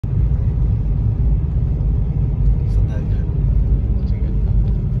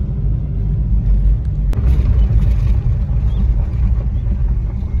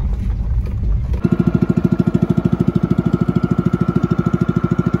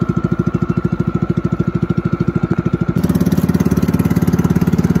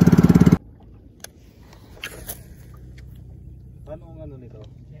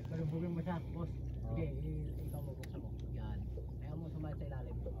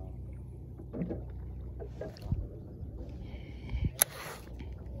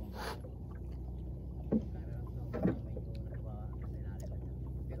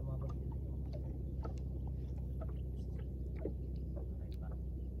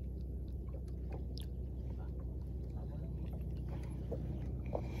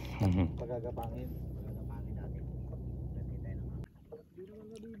Pagagapangin natin. Hindi naman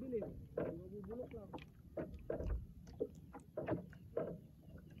nabibili. Mabubulok lang.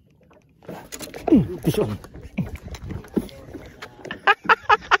 Piso.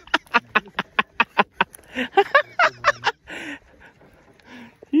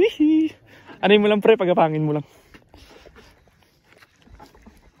 Hihi. Ano mo lang pre, pagapangin mo lang.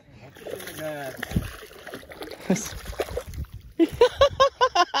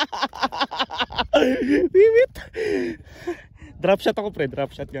 Wiwit. Drop shot ako pre, drop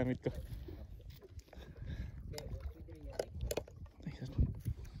shot gamit ko.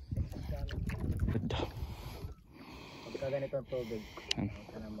 Pagka ganito ang tubig, huwag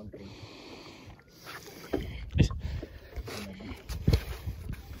ka na mag-drink.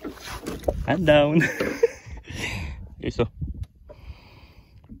 And down. Iso.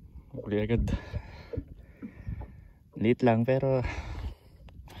 Huli agad. Late lang pero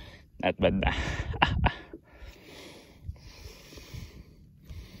not bad na.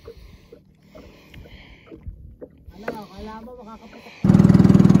 Kala mo makakaputok.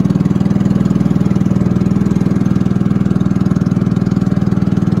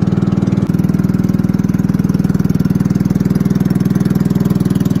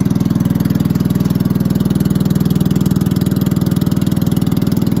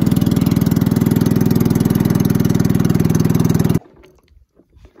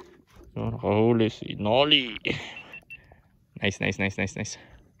 Nakahuli si Noli. Nice.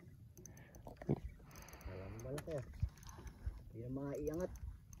 Malaki ah. Hindi na maiangat.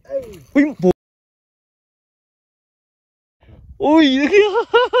 Ay! Uy! Uy!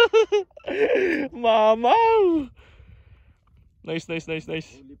 Mamaw! Nice.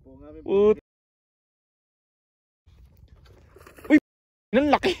 Huli po nga. Uy! Ang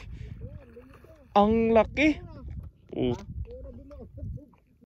laki! Ang laki!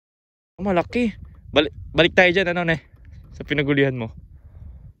 Malaki. Balik tayo dyan, ano ne? Sa pinagulihan mo.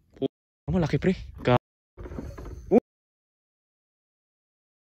 Malaki pre.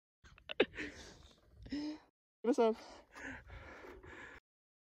 Saan?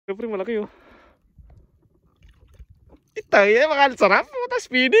 Pre, malaki oh. Itay, makal sarap. Tapos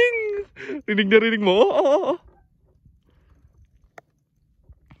spinning. Rinig na rinig mo. Oo.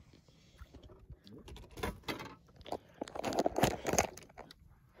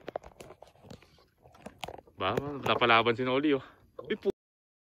 Ba, napalaban si Noli oh. Uy po.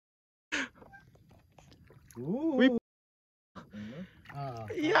 Uy.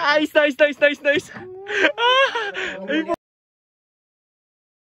 Nice. Ay po.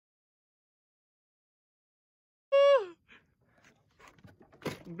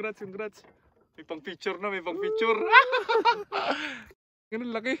 Congrats. May pang picture.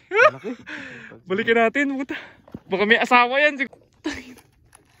 Ganun laki. Balikan natin. Baka may asawa yan.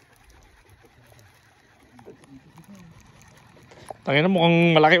 Tangina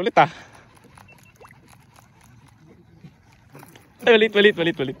mukhang malaki ulit ah. Ay,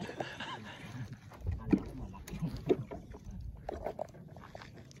 walit.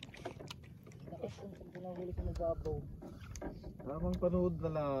 Tamang panood na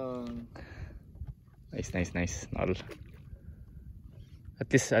lang. Nice. Nol. At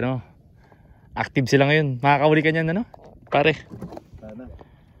least ano, active sila ngayon. Makakahuli ka niyan ano? Pare. Sana.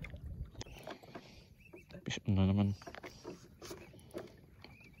 Ano naman?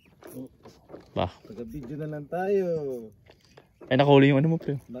 Ba. Taga-video na lang tayo. Ay, nakahuli yung ano mo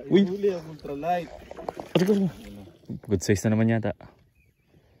pre. Uy! Huli ang ultralight. Good size na naman yata.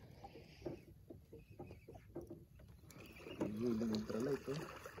 Huli ang ultralight oh.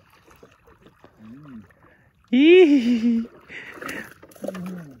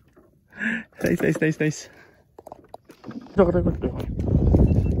 Nice. Record.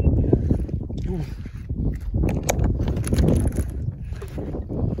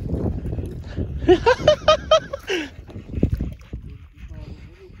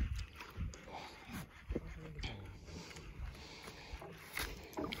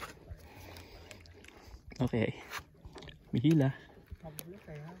 Okay. Mihila.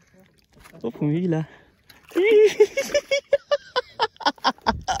 Pumihila.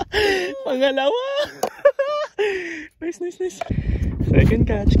 Pangalawa. Nice. Second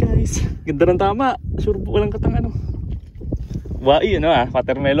catch guys. Ganda ng tama. Sure walang katang ano. Wai ano ah,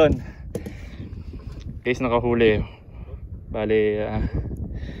 watermelon. Guys nakahuli. Bale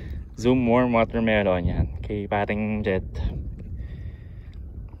zoom warm watermelon yan. Kay paring Jet.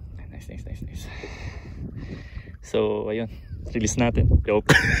 Nice. So ayun. Release natin.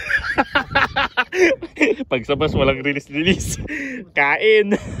 Joke. Pag sa bus walang release.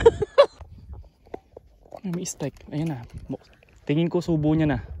 Kain. May strike. Ayan na. Tingin ko subo niya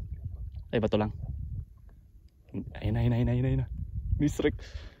na. Ay, bato lang. Ayun na. May strike.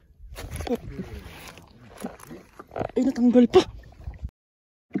 Ay, natanggal pa.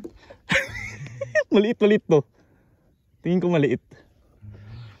 Maliit to. Tingin ko maliit.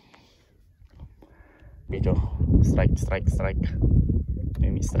 Medyo strike.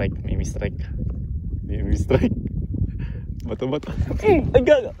 May strike. Bato. Ay,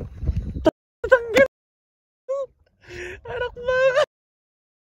 gaga. Natanggal. Anak mo.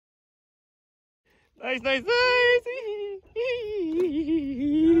 Nice.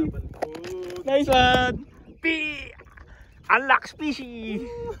 Nice one. Unlock fishy.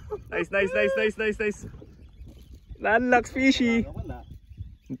 Nice. Unlock fishy.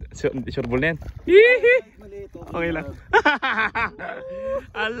 Sure ball na yan. Okay lang.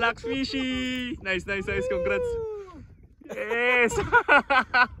 Unlock fishy. Nice. Congrats. Yes.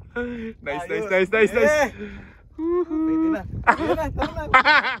 Nice. Pwede na. Tama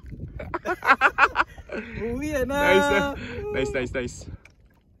na. Uwi na. Nice.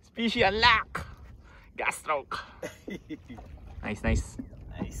 Fishy unlock. Gas stroke. Nice.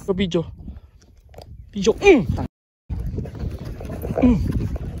 So video. Ipot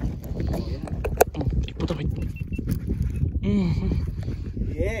ako.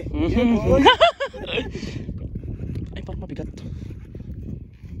 Yeah, boy. Ay, parang mabigat.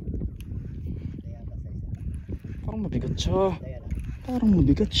 Parang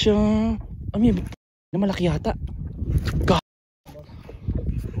mabigat siya. May na malaki yata.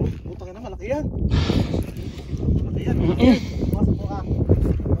 Puta ka na, malaki yan.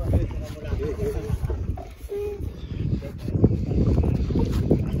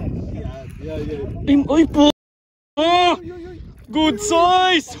 Oy po. Good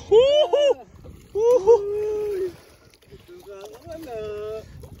size.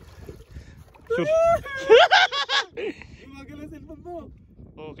 Sure. Gumagala sa cellphone mo.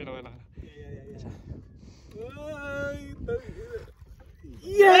 Okay lang.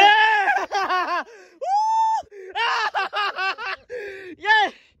 Yeah!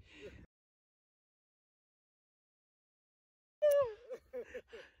 Yeah!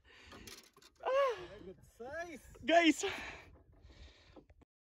 Good size. Guys.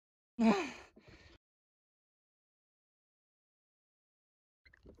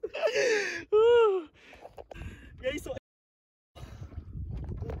 Guys, so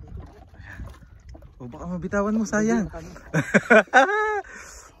Baka mabitawan mo, sayang.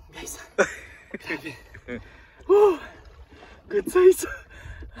 guys. Grabe. Good size.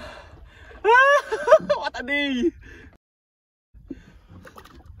 What a day.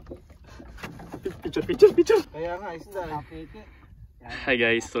 Picture. Kaya nga, isda. Hi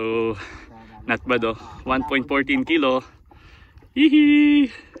guys, so not bad 1.14 kilo. Hihi.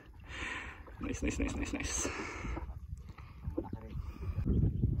 Nice.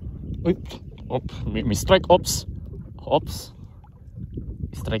 Uy, may strike. Ops.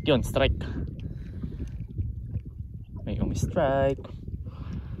 Strike yun. May umi-strike,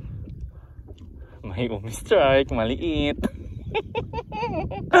 maliit.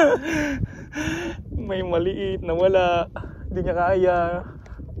 May maliit na wala. Hindi niya kaya.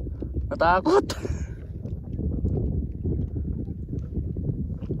 Natakot.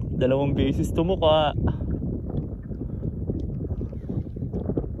 2 beses tumuka.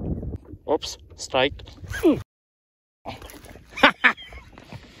 Oops, strike.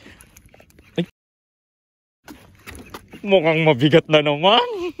 Ay. Mukhang mabigat na naman.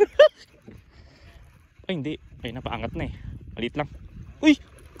 Ay, hindi. Ay, napaangat na eh. Maliit lang. Uy!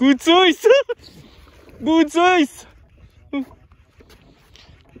 Good size! Good size!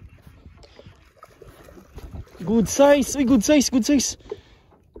 Good size! Uy, good size! Good size!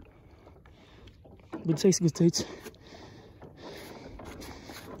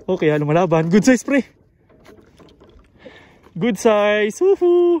 Okay, lumalaban. Good size, pre! Good size!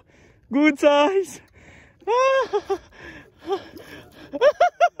 Woohoo! Good size!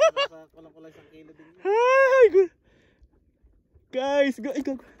 Kulang-kulang 1 kilo din. Hi! Good. Guys, go.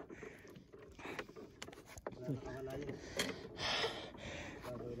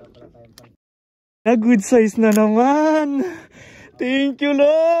 Good size na naman. Thank you,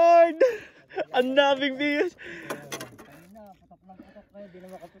 Lord. Ang daming bigas.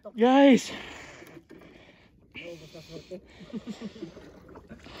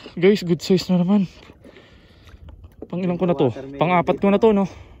 Guys, good size na naman. Pang ilang ko na to? Pang-4 ko na to, no?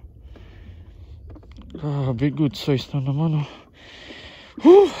 Grabe, good size na naman, oh.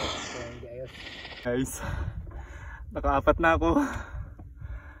 Guys, naka-4 na ako.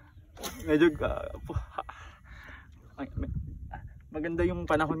 Medyo maganda yung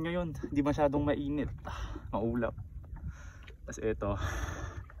panahon ngayon. Hindi masyadong mainit, maulap. Tapos ito,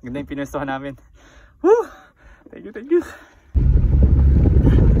 Ganda yung pinuestohan namin. Woo! Thank you, thank you.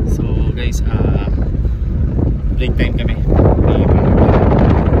 So guys, break time kami.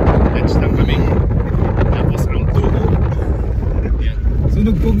 Lunch lang kami. Tapos ang tubo. Ayan.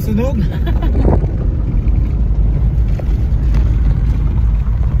 Sunog kong sunog.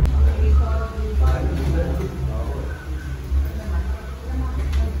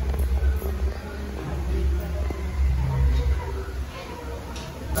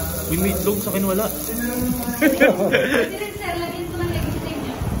 May meatloaf sa akin wala.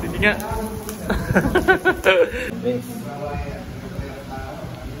 Hindi nga.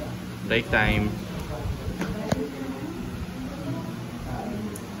 Break time.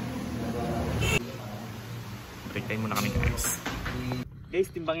 Break time muna kami guys. Guys,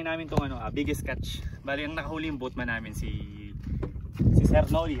 timbangin namin tong biggest catch. Bali ang nakahuli yung boatman namin si Sir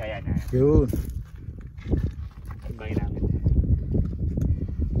Noeby. Ayan. Yun. Timbangin namin.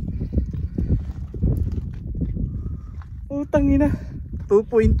 Tangina,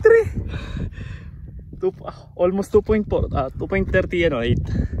 2.3. Almost 2.4, 2.30 8.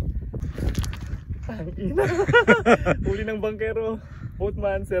 Tangina. Huli ng bangkero,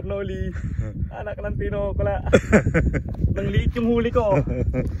 boatman, Sir Noeby. Anak ng tinokla. Nang liit yung huli ko.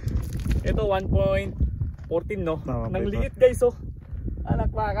 Ito 1.14 no. Nang liit guys oh.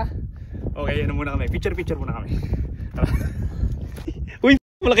 Anak baka. Okay, ano muna kami. Picture muna kami. Uy,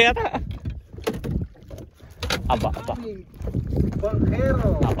 malaki yata. Aba.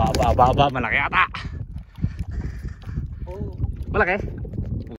 Bangkero. Aba, malaki ata. Oh. Malaki?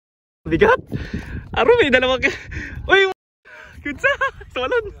 Bigat? Aro, may dalawang. Uy, good size.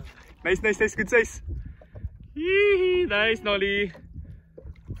 Walon. Nice, good size. Hihi, nice, Nolly.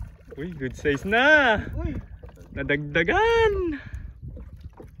 Uy, good size na. Uy. Nadagdagan.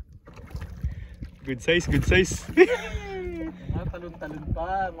 Good size. Talon-talon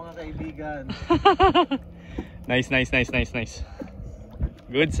pa, mga kaibigan. Nice.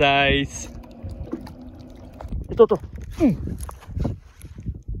 Good size. Ito.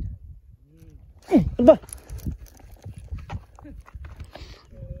 Ano ba?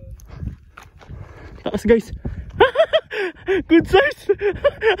 Taas guys. Good size.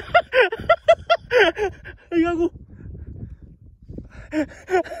 Ay ako.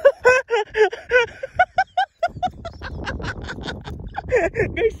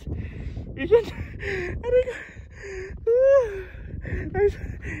 Guys, yan. Aray ko.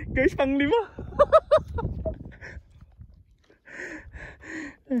 Guys, pang 5.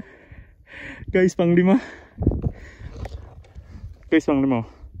 Guys, pang 5.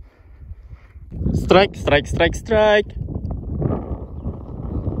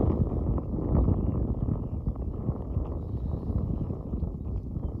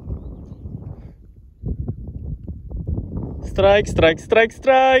 Strike.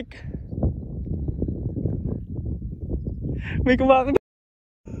 Strike. May kumakag.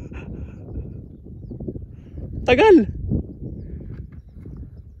 Tagal.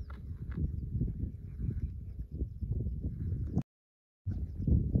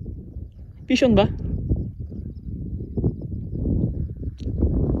 Fishon ba?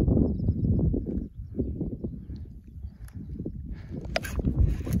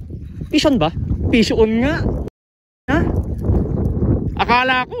 Fishon nga. Ha?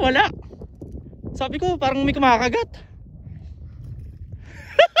 Akala ko wala. Sabi ko parang may kumakagat.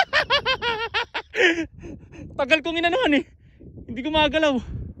 Tagal kong inanuhan eh. Hindi gumagalaw.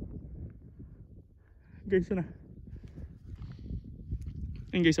 Guys, na.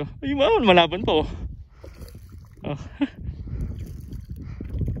 Ayun guys, oh. Ayun, malaban pa oh.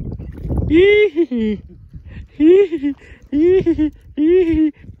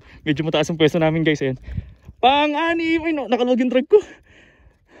 Medyo mataas ang pwesto namin guys. Ayan. Pang-anim. Ay no, nakaluwag yung drag ko.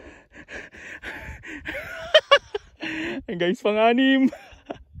 Ayun guys, pang-anim.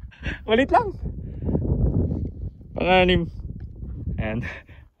 Malit lang. Pang-anim. And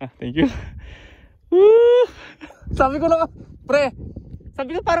thank you. Woo! Sabi ko lang, pre.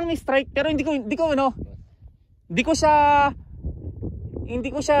 Sabi ko parang may strike pero hindi ko siya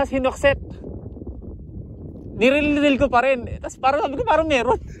sinokset. Niril ko pa rin. Tapos parang sabi ko parang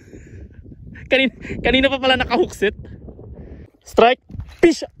meron. Kanina pa pala naka-hookset. Strike.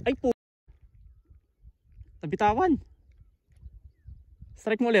 Fish. Ay po. Nabitawan.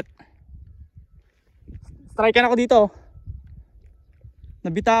 Strike mo ulit. Strike ka na ako dito.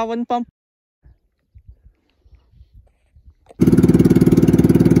 Nabitawan pa.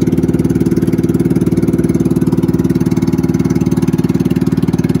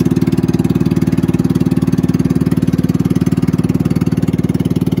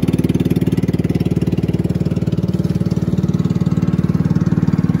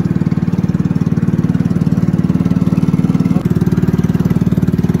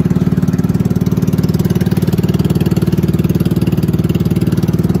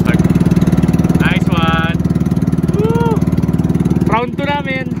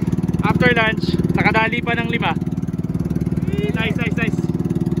 Nakatali pa ng 5. Nice, nice, nice.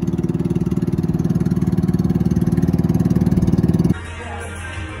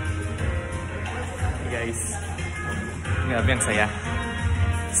 Guys, grabe ang saya.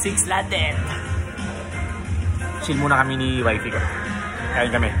 6 landed. Chill muna kami ni wifey ko. Kain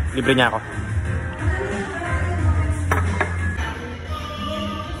kami. Libre niya ako.